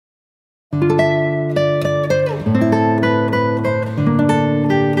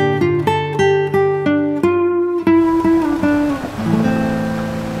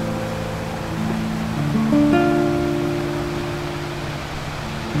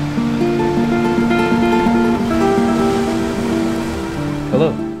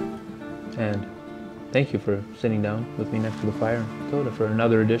thank you for sitting down with me next to the fire in Begode for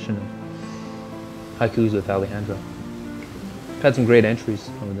another edition of Haikus with Alejandro. I've had some great entries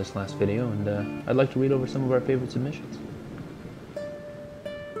over this last video, and I'd like to read over some of our favorite submissions.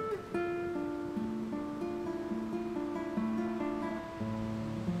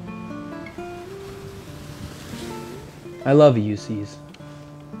 I love UCs,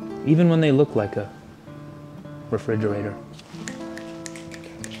 even when they look like a refrigerator.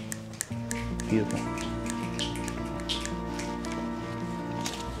 Beautiful.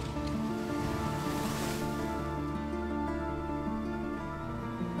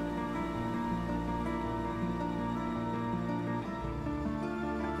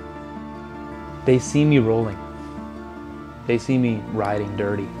 They see me rolling. They see me riding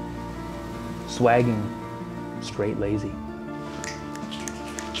dirty, swagging straight lazy.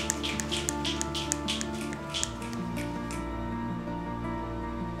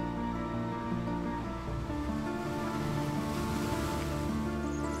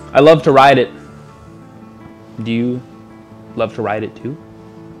 I love to ride it. Do you love to ride it too?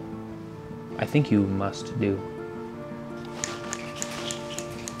 I think you must do.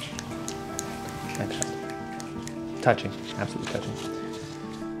 Fantastic. Touching, absolutely touching.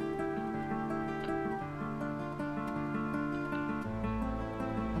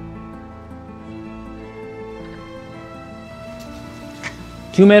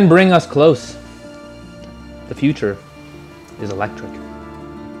 Two men bring us close. The future is electric.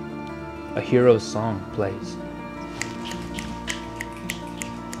 A hero's song plays.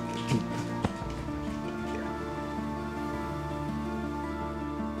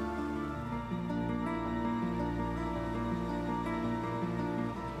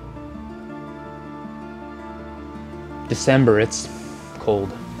 December, it's cold.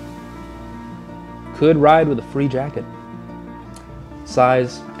 Could ride with a free jacket.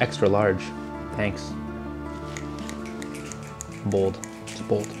 Size extra large, thanks. Bold, it's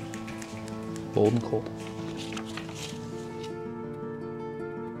bold. Bold and cold.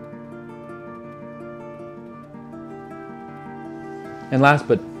 And last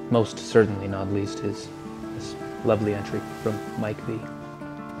but most certainly not least is this lovely entry from Mike V.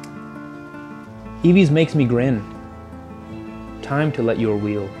 Eevees makes me grin. Time to let your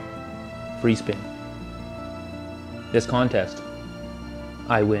wheel free spin. This contest,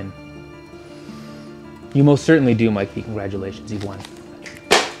 I win. You most certainly do, Mike V. Congratulations, you've won.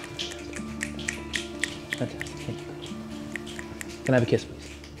 Fantastic. Thank you. Can I have a kiss, please?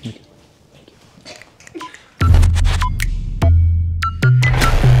 Thank you.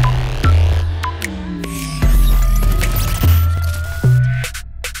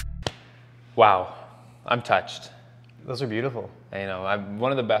 Wow, I'm touched. Those are beautiful. You know, I'm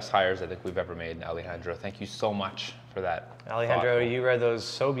one of the best hires I think we've ever made, Alejandro. Thank you so much for that. Alejandro, you read those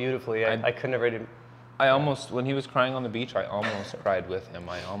so beautifully. I couldn't have rated. I almost, when he was crying on the beach, I almost cried with him.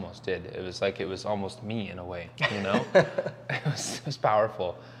 I almost did. It was like it was almost me in a way, you know? it was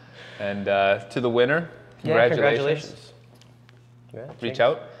powerful. And to the winner, congratulations. Yeah, Reach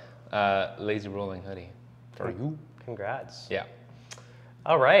out, LazyRolling Hoodie for you. Congrats. Yeah.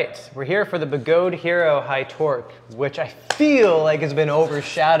 All right, we're here for the Begode Hero High Torque, which I feel like has been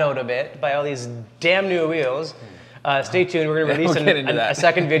overshadowed a bit by all these damn new wheels. Stay tuned, we're gonna release a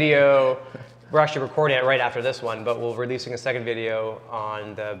second video. We're actually recording it right after this one, but we're releasing a second video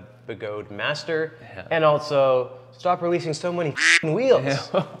on the Begode Master, and also stop releasing so many wheels.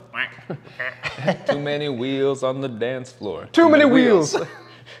 Yeah. Too many wheels on the dance floor. Too many wheels.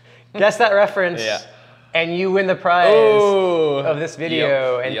 Guess that reference, and you win the prize of this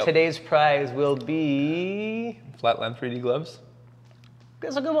video. And today's prize will be Flatline 3D gloves.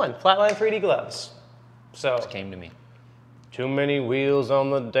 That's a good one. Flatline 3D gloves. So just came to me. Too many wheels on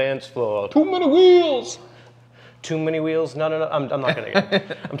the dance floor. Too many wheels. Too many wheels? No, I'm not gonna get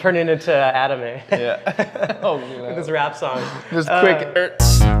it. I'm turning into anime. Yeah. Oh, this rap song. Just quick.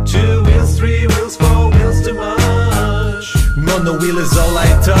 2 wheels, 3 wheels, 4 wheels too much. On the wheel is all I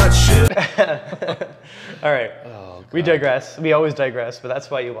touch. All right. Oh, we digress. We always digress, but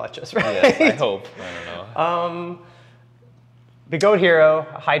that's why you watch us, right? Yes, I hope. I don't know. Begode Hero,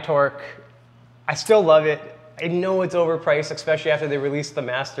 high torque. I still love it. I know it's overpriced, especially after they released the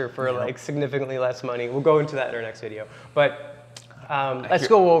Master for like significantly less money. We'll go into that in our next video. But let's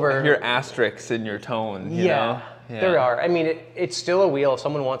go over. Your asterisks in your tone, you know? Yeah, there are. I mean, it's still a wheel. If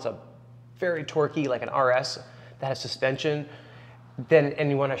someone wants a very torquey, like an RS that has suspension, and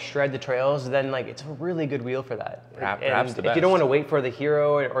you want to shred the trails, then like it's a really good wheel for that. Perhaps the best. If you don't want to wait for the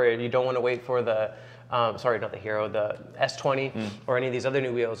Hero, or you don't want to wait for the, sorry, not the Hero, the S20 or any of these other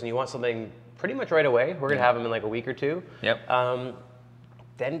new wheels, and you want something pretty much right away, we're gonna have them in like a week or two. Yep.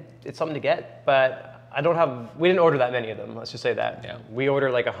 Then it's something to get. But we didn't order that many of them, let's just say that. Yeah. We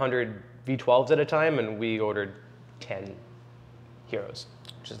ordered like 100 V12s at a time, and we ordered 10 Heroes.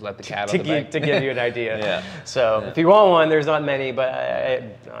 Just let the cat out of the bag. To give you an idea. Yeah. So if you want one, there's not many, but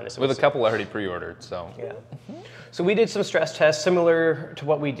honestly. With a couple already pre-ordered, so. Yeah. So we did some stress tests similar to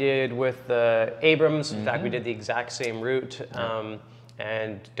what we did with the Abrams. In fact, we did the exact same route.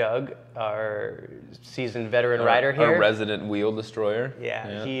 And Doug, our seasoned veteran rider here. Our resident wheel destroyer.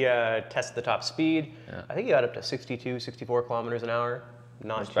 Yeah, he tested the top speed. Yeah. I think he got up to 62, 64 kilometers an hour.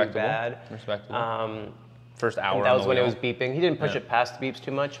 Not too bad. Respectable. First hour. That was when it was beeping. He didn't push it past the beeps too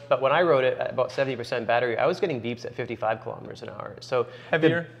much, but when I rode it at about 70% battery, I was getting beeps at 55 kilometers an hour. So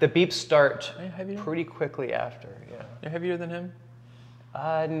heavier? The beeps start pretty quickly after. Yeah. You're heavier than him?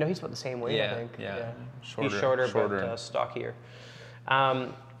 No, he's about the same weight, I think. Yeah. He's shorter. But stockier.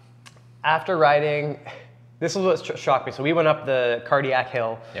 After riding, this is what shocked me. So we went up the Cardiac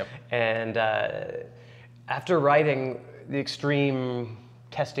Hill, and after riding the extreme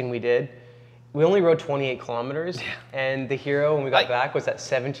testing we did, we only rode 28 kilometers, and the Hero, when we got back, was at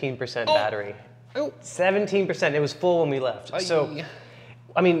 17% battery. 17%. It was full when we left. So,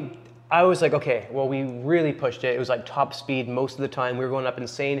 I mean, I was like, okay, well, we really pushed it. It was like top speed most of the time. We were going up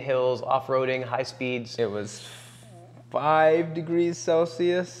insane hills, off-roading, high speeds. It was 5 degrees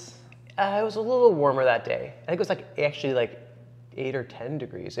Celsius. It was a little warmer that day. I think it was actually 8 or 10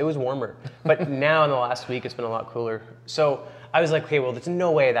 degrees. It was warmer. But now in the last week, it's been a lot cooler. So I was like, okay, well, there's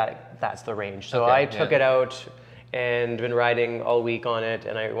no way that's the range. So I took it out and been riding all week on it,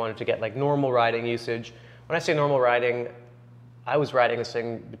 and I wanted to get normal riding usage. When I say normal riding, I was riding this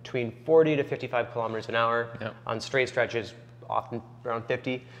thing between 40 to 55 kilometers an hour on straight stretches, often around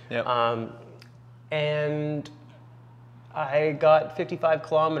 50. And I got 55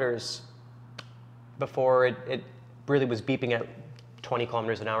 kilometers before it really was beeping at 20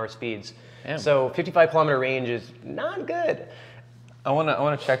 kilometers an hour speeds. Damn. So 55 kilometer range is not good. I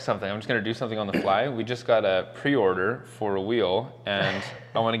want to check something. I'm just going to do something on the fly. We just got a pre-order for a wheel, and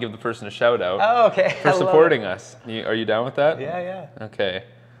I want to give the person a shout out. Oh, okay. For supporting us. Are you down with that? Yeah. Okay.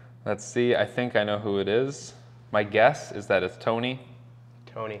 Let's see. I think I know who it is. My guess is that it's Tony.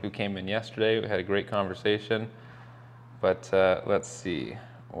 Who came in yesterday. We had a great conversation. But let's see.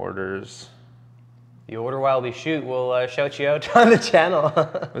 Orders. You order while we shoot. We'll shout you out on the channel.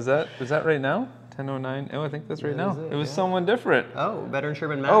 Was that right now? 10:09. Oh, I think that's right now. It was someone different. Oh, Veteran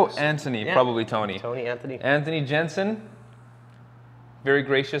Sherman Max. Oh, Anthony. Yeah. Probably Tony. Anthony. Anthony Jensen. Very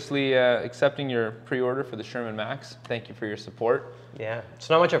graciously accepting your pre-order for the Sherman Max. Thank you for your support. Yeah. It's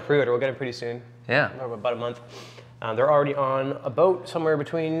not much of a pre-order. We'll get it pretty soon. Yeah. About a month. They're already on a boat somewhere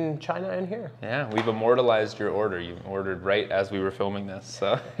between China and here. Yeah, we've immortalized your order. You ordered right as we were filming this,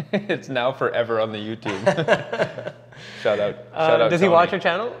 so it's now forever on the YouTube. Shout out does Tony. he watch your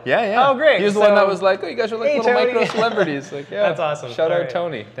channel? Yeah. Oh, great. He was the one that was like, oh, you guys are like little micro celebrities. Like, yeah. That's awesome. Shout out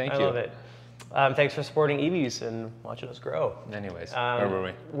Tony. Thank you. I love it. Thanks for supporting EVs and watching us grow. Anyways, where were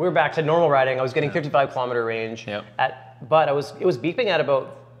we? We're back to normal riding. I was getting 55 kilometer range, but it was beeping at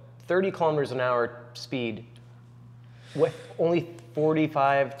about 30 kilometers an hour speed with only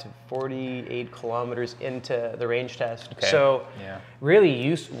 45 to 48 kilometers into the range test. Okay. So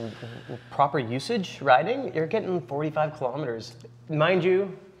really proper usage riding, you're getting 45 kilometers. Mind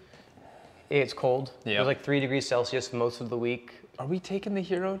you, it's cold. It was like 3 degrees Celsius most of the week. Are we taking the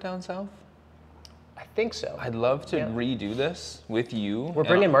Hero down south? I think so. I'd love to redo this with you. We're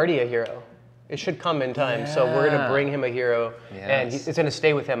bringing Marty a Hero. It should come in time, so we're going to bring him a Hero, and it's going to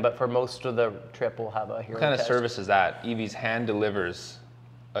stay with him, but for most of the trip, we'll have a Hero What kind test. of service is that? Evie's hand delivers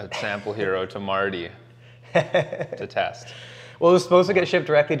a sample Hero to Marty to test. Well, it was supposed to get shipped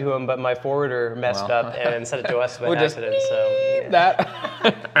directly to him, but my forwarder messed up and sent it to us by accident, so...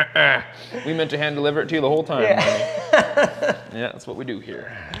 That. We meant to hand deliver it to you the whole time, Yeah, that's what we do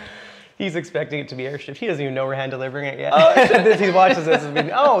here. He's expecting it to be airshipped. He doesn't even know we're hand delivering it yet. He watches this and being,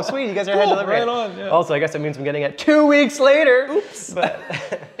 oh, sweet, you guys are hand delivering it. Also, I guess it means I'm getting it 2 weeks later. Oops. But,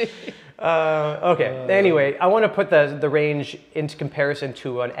 okay, anyway, I want to put the range into comparison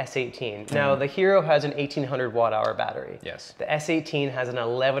to an S18. Now, the Hero has an 1800 watt-hour battery. Yes. The S18 has an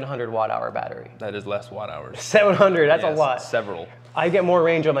 1100 watt-hour battery. That is less watt-hours. 700, that's a lot. Several. I get more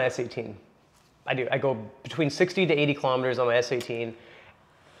range on my S18. I do. I go between 60 to 80 kilometers on my S18.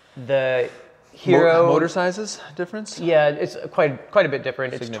 The Hero motor sizes difference? Yeah, it's quite a bit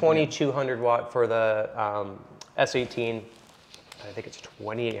different. It's 2200 watt for the S18. I think it's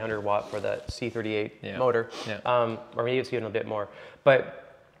 2800 watt for the C38 motor, or maybe it's even a bit more.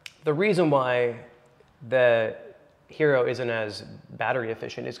 But the reason why the Hero isn't as battery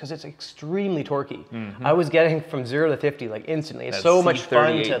efficient is because it's extremely torquey. I was getting from 0 to 50 like instantly. It's so much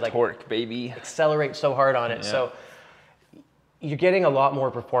fun to like torque, baby. accelerate so hard on it. So you're getting a lot more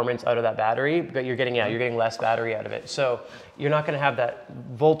performance out of that battery, but you're getting you're getting less battery out of it. So you're not going to have that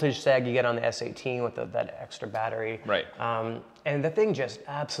voltage sag you get on the S18 with that extra battery. Right. And the thing just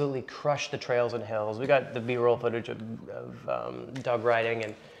absolutely crushed the trails and hills. We got the B-roll footage of Doug riding,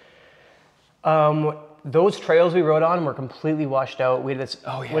 and those trails we rode on were completely washed out. We had this,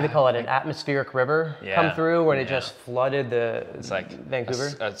 what do they call it, an atmospheric river come through when it just flooded it's like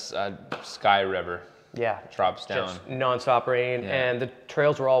Vancouver. A sky river. Yeah, drops down. Just nonstop rain, and the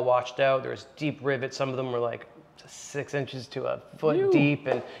trails were all washed out. There was deep rivets. Some of them were like 6 inches to a foot deep,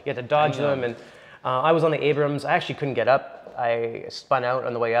 and you had to dodge them. And I was on the Abrams. I actually couldn't get up. I spun out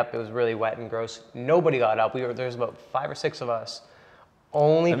on the way up. It was really wet and gross. Nobody got up. There's about 5 or 6 of us.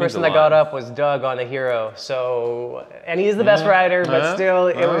 Only person that got up was Doug on the Hero. So, and he's the best rider, but still,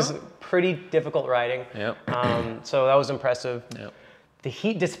 it was pretty difficult riding. So that was impressive. The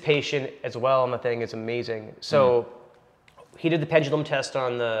heat dissipation as well on the thing is amazing. So he did the pendulum test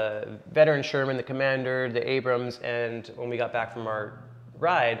on the veteran Sherman, the Commander, the Abrams, and when we got back from our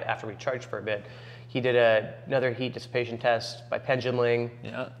ride, after we charged for a bit, he did another heat dissipation test by penduluming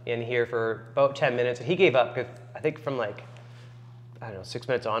in here for about 10 minutes. And he gave up, I think from like, I don't know, 6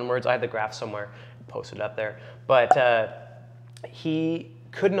 minutes onwards. I had the graph somewhere posted up there. But he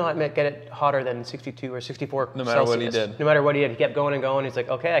could not get it hotter than 62 or 64 no matter Celsius. what he did. No matter what he did. He kept going and going. He's like,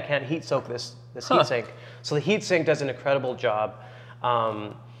 okay, I can't heat soak this heat sink. So the heat sink does an incredible job.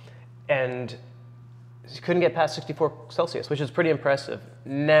 And he couldn't get past 64 Celsius, which is pretty impressive.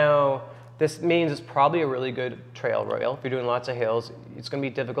 Now, this means it's probably a really good trail rail. If you're doing lots of hills, it's going to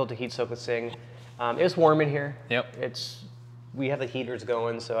be difficult to heat soak this thing. It's warm in here. We have the heaters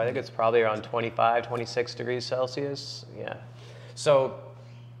going, so I think it's probably around 25, 26 degrees Celsius. Yeah. So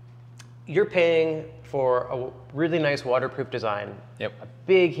you're paying for a really nice waterproof design. A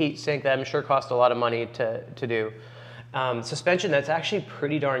big heat sink that I'm sure cost a lot of money to do. Suspension that's actually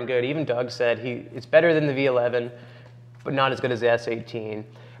pretty darn good. Even Doug said it's better than the V11, but not as good as the S18.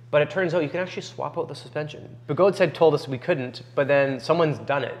 But it turns out you can actually swap out the suspension. Begode told us we couldn't, but then someone's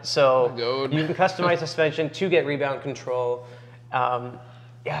done it. So you can customize suspension to get rebound control.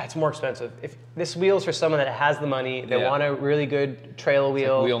 It's more expensive. If this wheel's for someone that has the money, they want a really good trail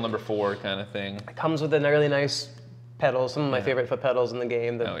wheel. Like wheel number 4 kind of thing. It comes with a really nice pedals, some of my favorite foot pedals in the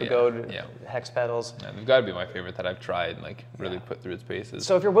game, the Begode hex pedals. Yeah, they've got to be my favorite that I've tried and like really put through its paces.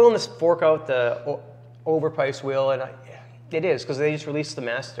 So if you're willing to fork out the overpriced wheel, and it is, because they just released the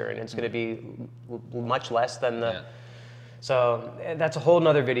Master, and it's going to be much less than the... So that's a whole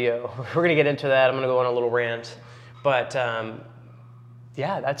nother video. We're going to get into that. I'm going to go on a little rant. But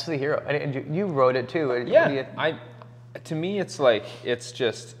that's the Hero. And you rode it too. To me, it's like, it's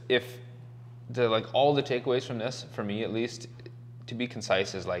just, all the takeaways from this, for me at least, to be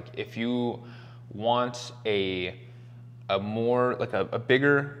concise, is like, if you want a more, like a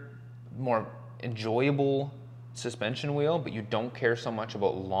bigger, more enjoyable suspension wheel, but you don't care so much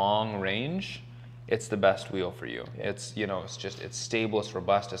about long range, it's the best wheel for you. It's, it's stable, it's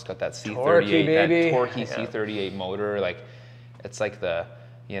robust, it's got that C38, torquey, baby. That torquey C38 motor. Like, it's like the,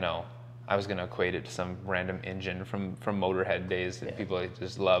 I was gonna equate it to some random engine from Motorhead days that people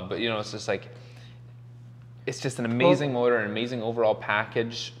just love, but it's just like, it's just an amazing motor, an amazing overall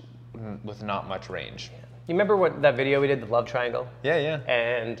package with not much range. You remember that video we did, the Love Triangle? Yeah.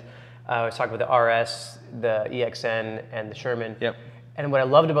 And I was talking about the RS, the EXN, and the Sherman. And what I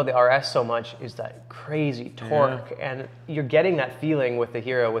loved about the RS so much is that crazy torque, and you're getting that feeling with the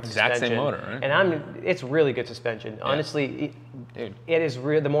Hero with exact suspension. Same motor, right? And it's really good suspension. Honestly, it is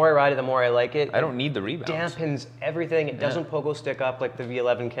real. The more I ride it, the more I like it. I don't need the rebounds. Dampens everything. It doesn't pogo stick up like the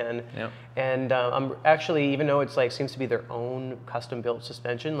V11 can. And I'm actually, even though it's like seems to be their own custom built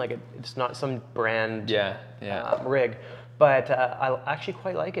suspension, like it's not some brand rig, but I actually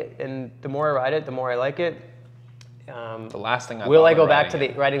quite like it. And the more I ride it, the more I like it. The last thing will I go back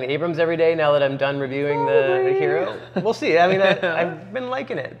to riding the Abrams every day now that I'm done reviewing the Hero? We'll see. I mean, I've been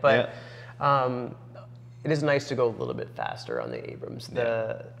liking it, but it is nice to go a little bit faster on the Abrams.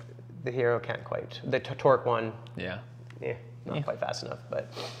 The Hero can't quite. The torque one, not quite fast enough,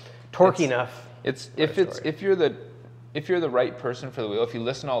 but torquey enough. If you're the right person for the wheel, if you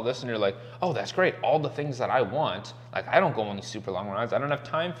listen to all this and you're like, oh, that's great, all the things that I want, like I don't go on these super long rides, I don't have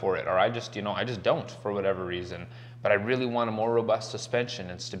time for it, or I just don't for whatever reason, but I really want a more robust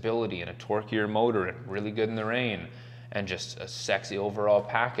suspension and stability and a torqueier motor and really good in the rain and just a sexy overall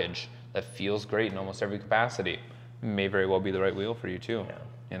package that feels great in almost every capacity, may very well be the right wheel for you too.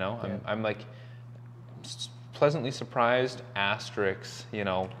 I'm like pleasantly surprised. Asterisks, you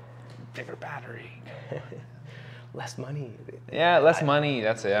know, bigger battery. Less money. Yeah, less money.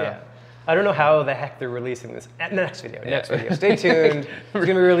 That's it. Yeah. I don't know how the heck they're releasing this. Next video. Stay tuned. It's going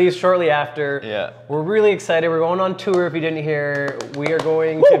to be released shortly after. Yeah. We're really excited. We're going on tour, if you didn't hear. We are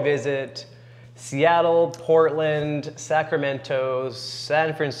going to visit Seattle, Portland, Sacramento,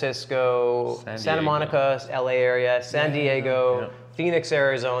 San Francisco, Santa Monica, LA area, San Diego, Phoenix,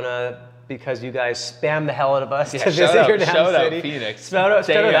 Arizona, because you guys spam the hell out of us to visit your damn city. Shout out Phoenix. Shout out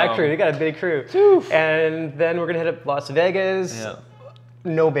that crew. We got a big crew. And then we're going to hit up Las Vegas. Yeah.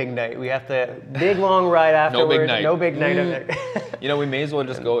 No big night. We have to big long ride afterwards. No big night. You know, we may as well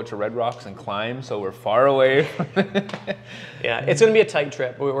just go to Red Rocks and climb, so we're far away. Yeah, it's going to be a tight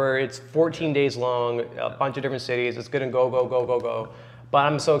trip. It's 14 days long, a bunch of different cities. It's going to go. But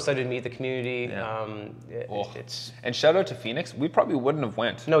I'm so excited to meet the community. Yeah. It's and shout out to Phoenix. We probably wouldn't have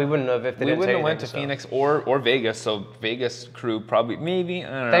went. No, we wouldn't have if they didn't. We wouldn't have went to Phoenix or Vegas. So Vegas crew probably maybe. I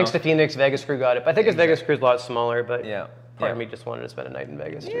don't know. Thanks to Phoenix, Vegas crew got it. I think his Vegas crew's a lot smaller, but yeah. Part of me just wanted to spend a night in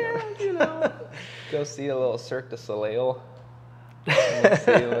Vegas. Yeah, you know, go see a little Cirque du Soleil. See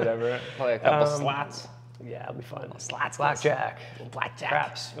whatever. Play a couple slats. Yeah, it'll be fun. Slats, blackjack,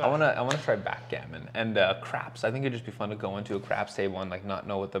 craps. I wanna try backgammon and craps. I think it'd just be fun to go into a craps table and like not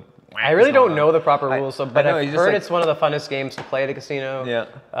know what the. I really don't know the proper rules, but I've heard like, it's one of the funnest games to play at a casino.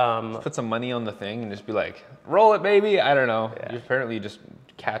 Yeah. Put some money on the thing and just be like, roll it, baby. I don't know. Yeah. You apparently just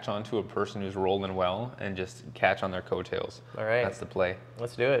catch on to a person who's rolling well and just catch on their coattails. All right. That's the play.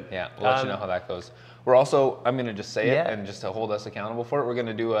 Let's do it. Yeah, we'll let you know how that goes. We're also, I'm gonna just say it and just to hold us accountable for it, we're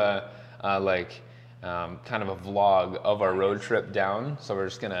gonna do a kind of a vlog of our road trip down. So we're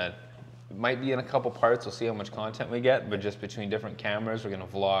just gonna, it might be in a couple parts, we'll see how much content we get, but just between different cameras, we're gonna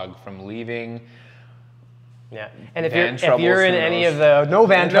vlog from leaving. Yeah, and if you're in any of the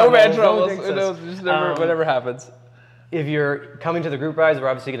whatever happens. If you're coming to the group rides, we're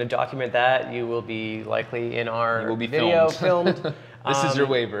obviously going to document that. You will be likely in our video filmed. This is your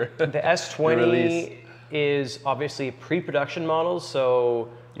waiver. The S20 is obviously pre-production models, so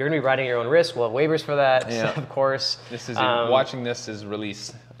you're going to be riding your own risk. We'll have waivers for that, of course. This is watching this is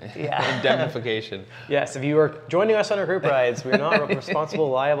release. Yeah. Indemnification. Yes, if you are joining us on our group rides, we're not responsible,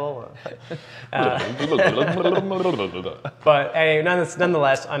 liable. But anyway,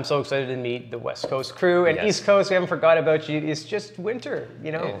 nonetheless, I'm so excited to meet the West Coast crew and East Coast. We haven't forgot about you. It's just winter,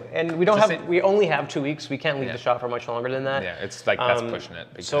 you know, and we only have 2 weeks. We can't leave the shop for much longer than that. Yeah, it's like that's pushing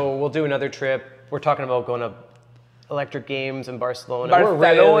it. So we'll do another trip. We're talking about going to Electric Games in Barcelona. We're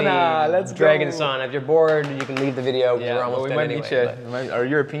really let's dragging go. this on. If you're bored, you can leave the video. Yeah, we're almost we done might anyway, meet you. Our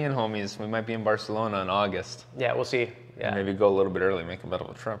European homies, we might be in Barcelona in August. Yeah, we'll see. Yeah. And maybe go a little bit early, make a bit of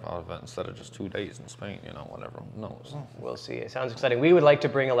a trip out of it instead of just 2 days in Spain, you know, whatever. Who knows? We'll see. It sounds exciting. We would like to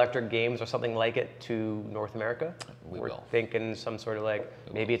bring Electric Games or something like it to North America. We're thinking some sort of like,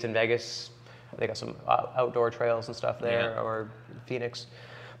 maybe it's in Vegas. They got some outdoor trails and stuff there, or Phoenix.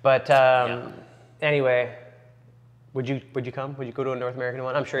 But anyway, would you come? Would you go to a North American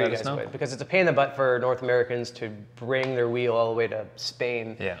one? I'm sure you guys would, because it's a pain in the butt for North Americans to bring their wheel all the way to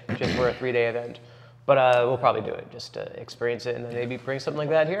Spain just for a 3-day event. But we'll probably do it just to experience it and then maybe bring something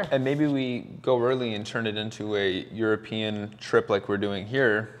like that here. And maybe we go early and turn it into a European trip like we're doing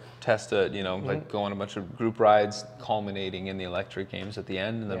here. Test it, you know, like go on a bunch of group rides, culminating in the Electric Games at the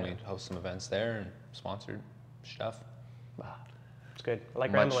end, and then we host some events there and sponsored stuff. Wow, it's good. I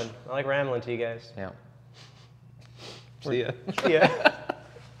like rambling. I like rambling to you guys. Yeah. See ya. See ya.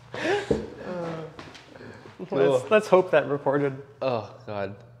 Let's hope that recorded. Oh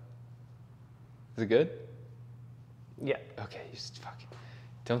God. Is it good? Yeah. Okay, you just fucking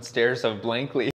don't stare so blankly.